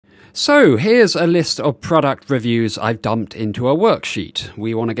So here's a list of product reviews I've dumped into a worksheet.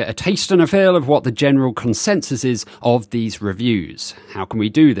 We want to get a taste and a feel of what the general consensus is of these reviews. How can we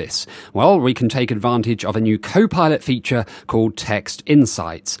do this? Well, we can take advantage of a new Copilot feature called Text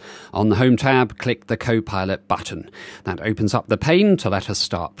Insights. On the Home tab, click the Copilot button. That opens up the pane to let us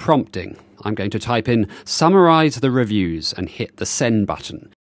start prompting. I'm going to type in "summarise the reviews" and hit the send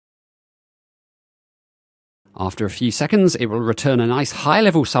button. After a few seconds, it will return a nice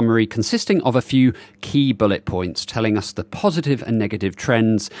high-level summary consisting of a few key bullet points telling us the positive and negative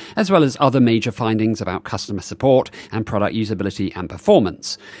trends, as well as other major findings about customer support and product usability and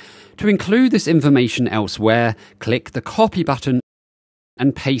performance. To include this information elsewhere, click the copy button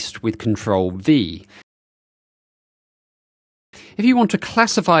and paste with Ctrl+V. If you want to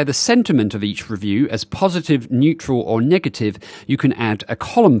classify the sentiment of each review as positive, neutral, or negative, you can add a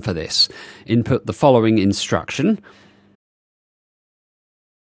column for this. Input the following instruction,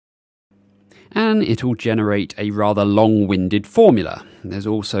 and it'll generate a rather long-winded formula. There's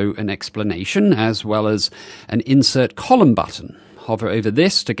also an explanation, as well as an insert column button. Hover over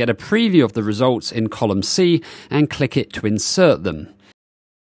this to get a preview of the results in column C, and click it to insert them.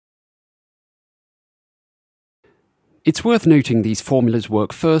 It's worth noting these formulas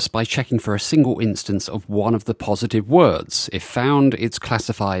work first by checking for a single instance of one of the positive words. If found, it's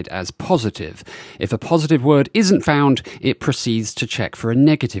classified as positive. If a positive word isn't found, it proceeds to check for a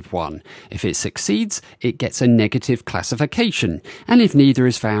negative one. If it succeeds, it gets a negative classification. And if neither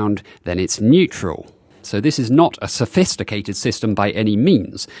is found, then it's neutral. So this is not a sophisticated system by any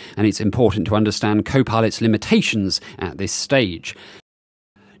means, and it's important to understand Copilot's limitations at this stage.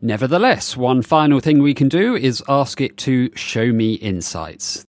 Nevertheless, one final thing we can do is ask it to show me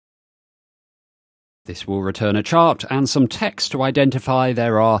insights. This will return a chart and some text to identify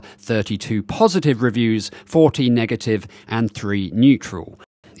there are 32 positive reviews, 14 negative, and 3 neutral.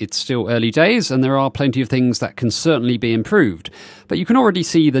 It's still early days, and there are plenty of things that can certainly be improved. But you can already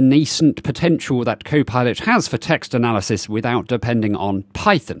see the nascent potential that Copilot has for text analysis without depending on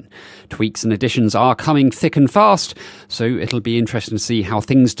Python. Tweaks and additions are coming thick and fast, so it'll be interesting to see how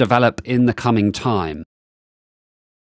things develop in the coming time.